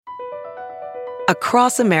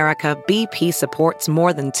Across America, BP supports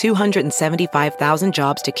more than 275,000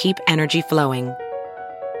 jobs to keep energy flowing.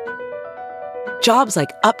 Jobs like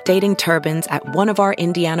updating turbines at one of our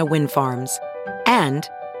Indiana wind farms and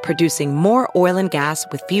producing more oil and gas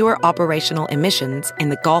with fewer operational emissions in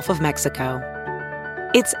the Gulf of Mexico.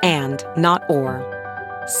 It's and, not or.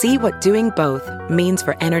 See what doing both means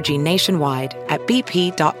for energy nationwide at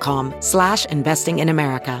bp.com/investing in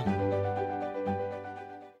America.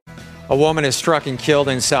 A woman is struck and killed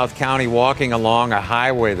in South County walking along a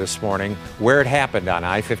highway this morning where it happened on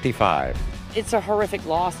I-55. It's a horrific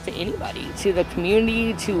loss to anybody, to the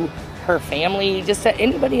community, to her family, just to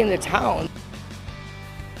anybody in the town.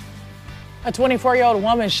 A 24-year-old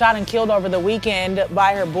woman shot and killed over the weekend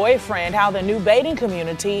by her boyfriend. How the New Baden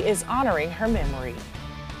community is honoring her memory.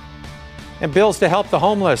 And bills to help the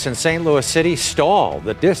homeless in St. Louis City stall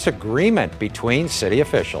the disagreement between city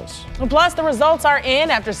officials. Plus, the results are in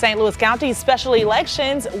after St. Louis County's special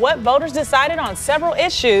elections. What voters decided on several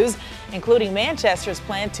issues, including Manchester's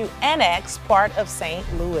plan to annex part of St.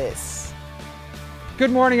 Louis. Good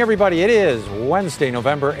morning, everybody. It is Wednesday,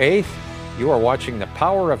 November 8th. You are watching The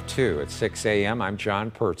Power of Two at 6 a.m. I'm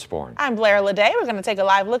John Pertzborn. I'm Blair Lede. We're going to take a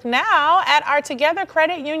live look now at our Together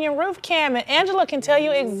Credit Union roof cam. And Angela can tell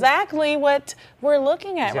you exactly what we're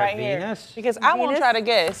looking at right Venus? here. Because I won't try to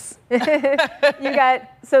guess. You got,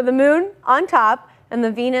 so the moon on top and the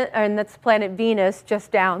Venus, and that's planet Venus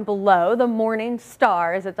just down below. The morning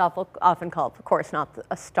star, as it's often called, of course, not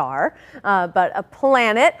a star, but a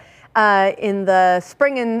planet. In the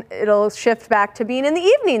spring, and it'll shift back to being in the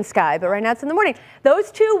evening sky, but right now it's in the morning.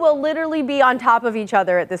 Those two will literally be on top of each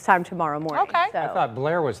other at this time tomorrow morning. Okay. So I thought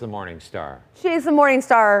Blair was the morning star. she's the morning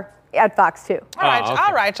star at Fox 2. All right, okay.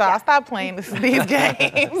 all right, y'all. Stop playing these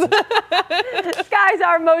games. Skies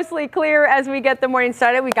are mostly clear as we get the morning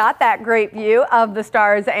started. We got that great view of the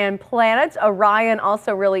stars and planets. Orion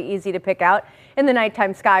also really easy to pick out in the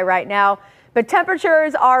nighttime sky right now. But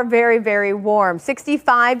temperatures are very, very warm,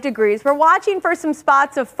 65 degrees. We're watching for some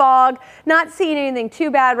spots of fog, not seeing anything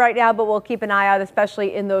too bad right now, but we'll keep an eye out,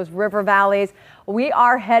 especially in those river valleys. We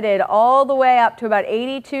are headed all the way up to about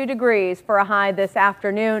 82 degrees for a high this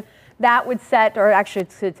afternoon. That would set, or actually,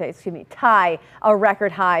 tie a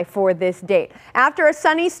record high for this date. After a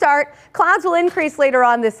sunny start, clouds will increase later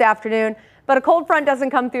on this afternoon, but a cold front doesn't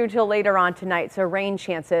come through till later on tonight, so rain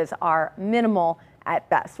chances are minimal at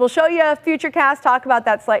best. We'll show you a futurecast, talk about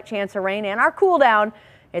that slight chance of rain and our cool down.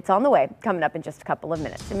 It's on the way, coming up in just a couple of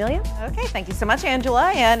minutes. Amelia? Okay, thank you so much,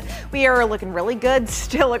 Angela. And we are looking really good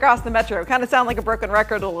still across the metro. Kind of sound like a broken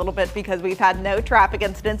record a little bit because we've had no traffic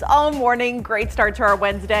incidents all morning. Great start to our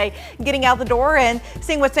Wednesday. Getting out the door and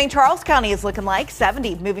seeing what St. Charles County is looking like.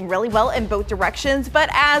 70 moving really well in both directions. But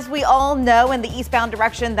as we all know, in the eastbound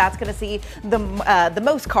direction, that's going to see the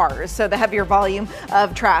most cars. So the heavier volume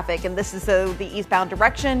of traffic. And this is the eastbound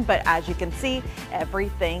direction. But as you can see,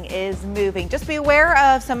 everything is moving. Just be aware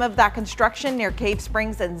of some of that construction near Cave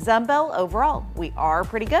Springs and Zumbel. Overall, we are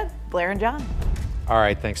pretty good. Blair and John. All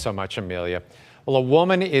right, thanks so much, Amelia. Well, a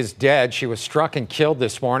woman is dead. She was struck and killed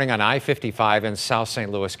this morning on I-55 in South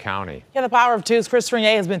St. Louis County. Yeah, the Power of Two's Chris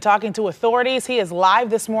Renier has been talking to authorities. He is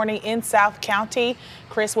live this morning in South County.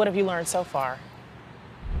 Chris, what have you learned so far?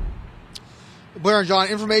 Blair and John,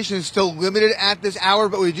 information is still limited at this hour,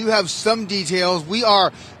 but we do have some details. We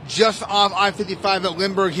are just off I-55 at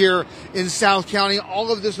Lindbergh here in South County.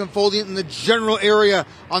 All of this unfolding in the general area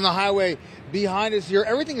on the highway behind us here.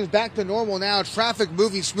 Everything is back to normal now. Traffic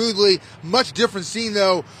moving smoothly. Much different scene,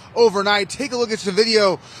 though, overnight. Take a look at some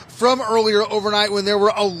video from earlier overnight when there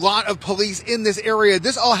were a lot of police in this area.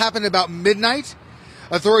 This all happened about midnight.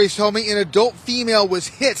 Authorities told me an adult female was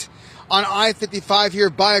hit on I-55 here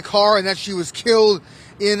by a car and that she was killed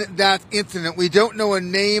in that incident. We don't know a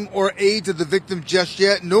name or age of the victim just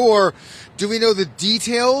yet, nor do we know the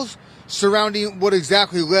details surrounding what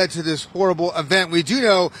exactly led to this horrible event. We do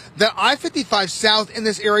know that I-55 South in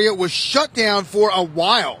this area was shut down for a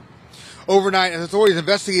while overnight as authorities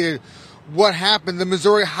investigated what happened. The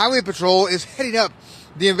Missouri Highway Patrol is heading up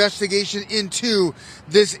the investigation into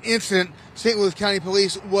this incident. St. Louis County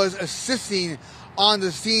Police was assisting on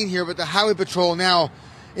the scene here, but the Highway Patrol now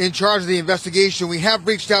in charge of the investigation. We have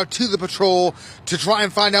reached out to the patrol to try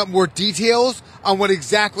and find out more details on what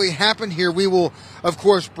exactly happened here. We will, of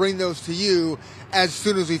course, bring those to you as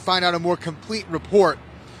soon as we find out a more complete report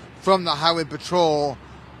from the Highway Patrol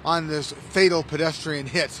on this fatal pedestrian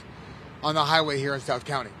hit on the highway here in South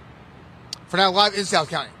County. For now, live in South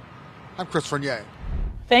County, I'm Chris Renier.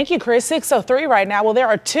 Thank you, Chris. 6:03 right now. Well, there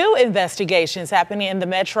are two investigations happening in the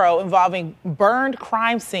metro involving burned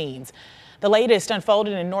crime scenes. The latest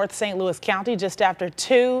unfolded in North St. Louis County just after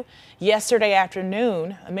 2 yesterday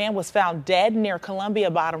afternoon. A man was found dead near Columbia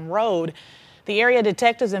Bottom Road. The area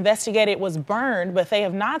detectives investigated was burned, but they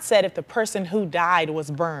have not said if the person who died was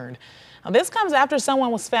burned. Now, this comes after someone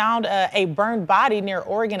was found a burned body near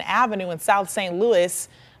Oregon Avenue in South St. Louis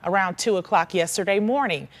around 2 o'clock yesterday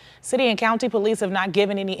morning. City and county police have not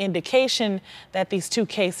given any indication that these two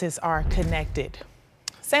cases are connected.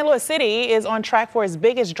 St. Louis City is on track for its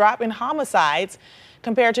biggest drop in homicides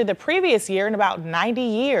compared to the previous year in about 90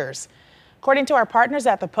 years. According to our partners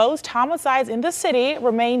at the Post, homicides in the city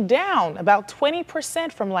remain down about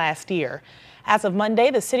 20% from last year. As of Monday,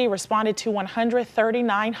 the city responded to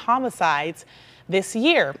 139 homicides this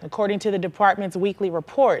year, according to the department's weekly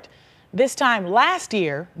report. This time last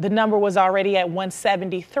year, the number was already at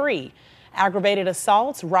 173. Aggravated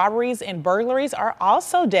assaults, robberies, and burglaries are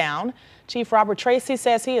also down. Chief Robert Tracy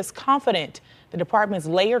says he is confident the department's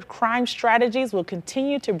layered crime strategies will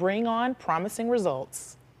continue to bring on promising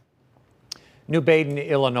results. New Baden,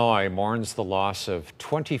 Illinois mourns the loss of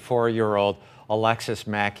 24-year-old Alexis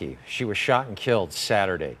Mackey. She was shot and killed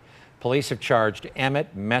Saturday. Police have charged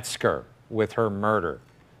Emmett Metzger with her murder.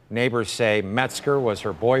 Neighbors say Metzger was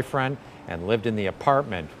her boyfriend and lived in the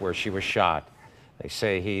apartment where she was shot. They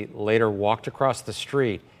say he later walked across the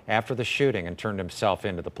street after the shooting and turned himself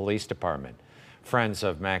into the police department. Friends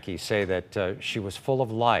of Mackey say that she was full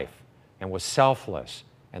of life and was selfless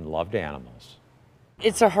and loved animals.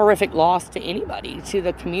 It's a horrific loss to anybody, to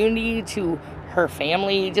the community, to her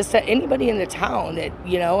family, just to anybody in the town that,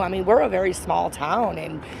 I mean, we're a very small town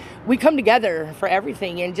and we come together for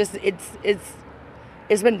everything, and just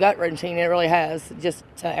it's been gut-wrenching. It really has, just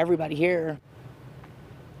to everybody here.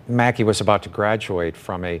 Mackey was about to graduate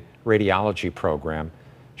from a radiology program.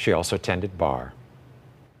 She also attended bar.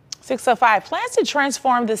 605 plans to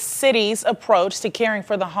transform the city's approach to caring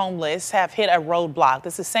for the homeless have hit a roadblock.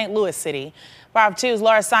 This is St. Louis City. 5 2's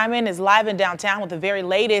Laura Simon is live in downtown with the very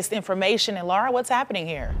latest information. And Laura, what's happening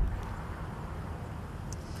here?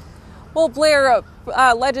 Well, Blair,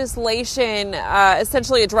 legislation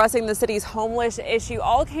essentially addressing the city's homeless issue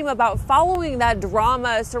all came about following that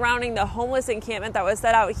drama surrounding the homeless encampment that was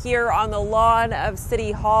set out here on the lawn of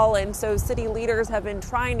City Hall. And so city leaders have been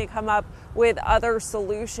trying to come up with other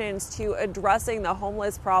solutions to addressing the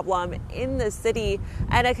homeless problem in the city.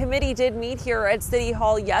 And a committee did meet here at City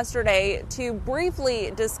Hall yesterday to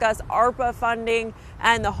briefly discuss ARPA funding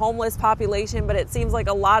and the homeless population. But it seems like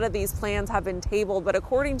a lot of these plans have been tabled. But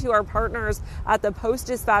according to our partners at the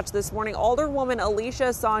Post-Dispatch this morning, Alderwoman Alicia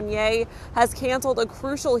Saunier has canceled a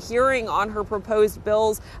crucial hearing on her proposed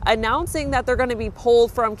bills, announcing that they're going to be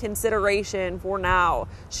pulled from consideration for now.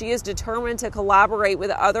 She is determined to collaborate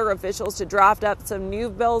with other officials to draft up some new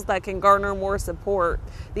bills that can garner more support.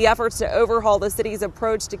 The efforts to overhaul the city's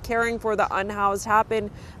approach to caring for the unhoused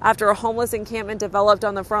happened after a homeless encampment developed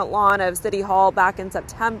on the front lawn of City Hall back in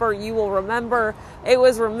September. You will remember it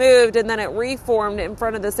was removed and then it reformed in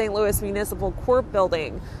front of the St. Louis Municipal Court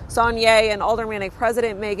building. Saunier and Aldermanic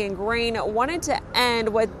President Megan Green wanted to end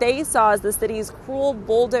what they saw as the city's cruel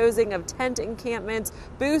bulldozing of tent encampments,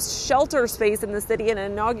 boost shelter space in the city, and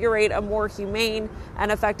inaugurate a more humane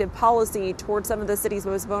and effective policy towards some of the city's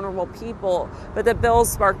most vulnerable people. But the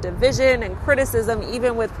bills sparked division and criticism,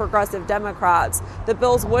 even with progressive Democrats. The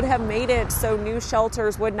bills would have made it so new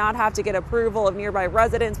shelters would not have to get approval of nearby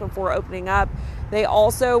residents before opening up. They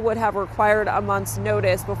also would have required a month's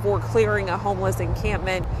notice before clearing a homeless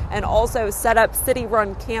encampment, and also set up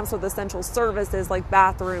city-run camps with essential services like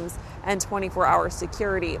bathrooms and 24-hour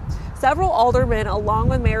security. Several aldermen, along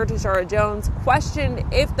with Mayor Tishaura Jones, questioned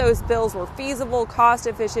if those bills were feasible,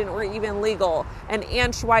 cost-efficient, or even legal. And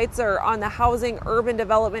Ann Schweitzer on the Housing, Urban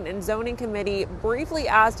Development, and Zoning Committee briefly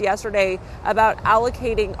asked yesterday about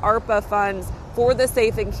allocating ARPA funds for the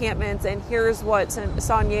safe encampments, and here's what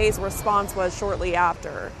Saunier's response was shortly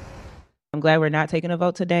after. I'm glad we're not taking a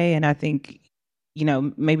vote today, and I think,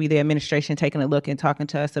 maybe the administration taking a look and talking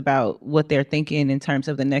to us about what they're thinking in terms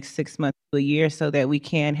of the next 6 months to a year, so that we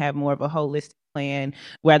can have more of a holistic plan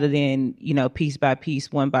rather than, piece by piece,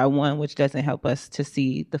 one by one, which doesn't help us to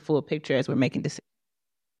see the full picture as we're making decisions.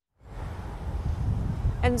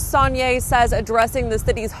 And Saunier says addressing the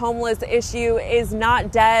city's homeless issue is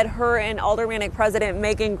not dead. Her and Aldermanic President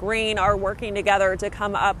Megan Green are working together to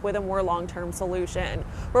come up with a more long-term solution.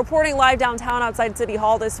 Reporting live downtown outside City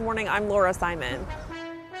Hall this morning, I'm Laura Simon.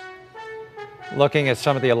 Looking at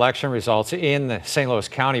some of the election results in the St. Louis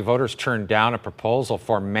County, voters turned down a proposal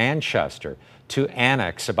for Manchester to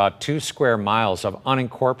annex about 2 square miles of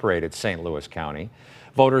unincorporated St. Louis County.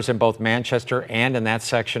 Voters in both Manchester and in that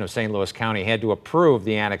section of St. Louis County had to approve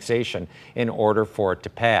the annexation in order for it to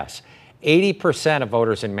pass. 80% of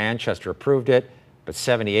voters in Manchester approved it, but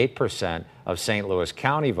 78% of St. Louis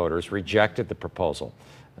County voters rejected the proposal.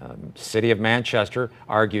 City of Manchester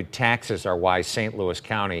argued taxes are why St. Louis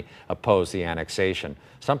County opposed the annexation.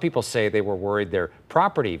 Some people say they were worried their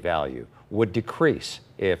property value would decrease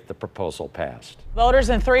if the proposal passed. Voters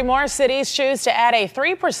in 3 more cities choose to add a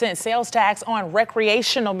 3% sales tax on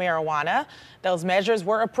recreational marijuana. Those measures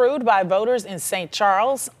were approved by voters in St.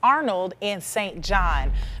 Charles, Arnold, and St.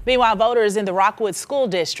 John. Meanwhile, voters in the Rockwood School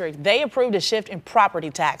District, they approved a shift in property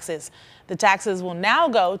taxes. The taxes will now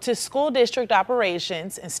go to school district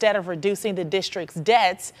operations instead of reducing the district's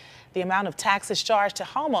debts. The amount of taxes charged to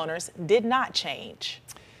homeowners did not change.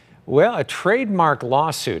 Well, a trademark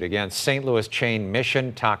lawsuit against St. Louis chain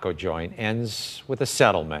Mission Taco Joint ends with a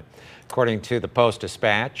settlement. According to the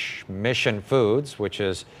Post-Dispatch, Mission Foods, which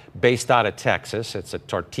is based out of Texas, it's a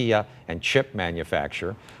tortilla and chip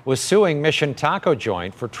manufacturer, was suing Mission Taco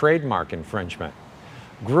Joint for trademark infringement.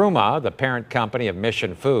 Gruma, the parent company of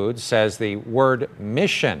Mission Foods, says the word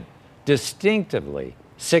mission distinctively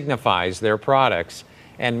signifies their products,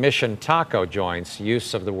 and Mission Taco Joint's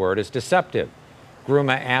use of the word is deceptive.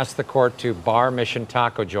 Gruma asked the court to bar Mission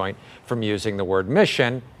Taco Joint from using the word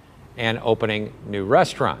mission and opening new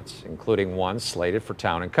restaurants, including one slated for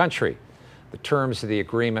Town and Country. The terms of the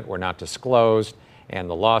agreement were not disclosed, and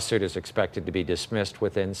the lawsuit is expected to be dismissed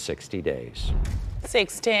within 60 days.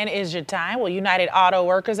 6:10 is your time. Well, United Auto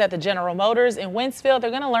Workers at the General Motors in Wentzville,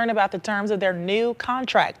 they're going to learn about the terms of their new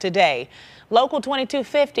contract today. Local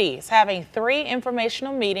 2250 is having 3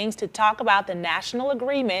 informational meetings to talk about the national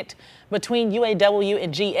agreement between UAW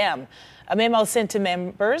and GM. A memo sent to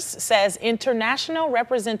members says international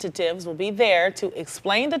representatives will be there to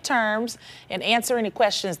explain the terms and answer any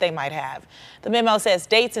questions they might have. The memo says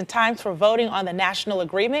dates and times for voting on the national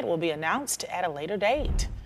agreement will be announced at a later date.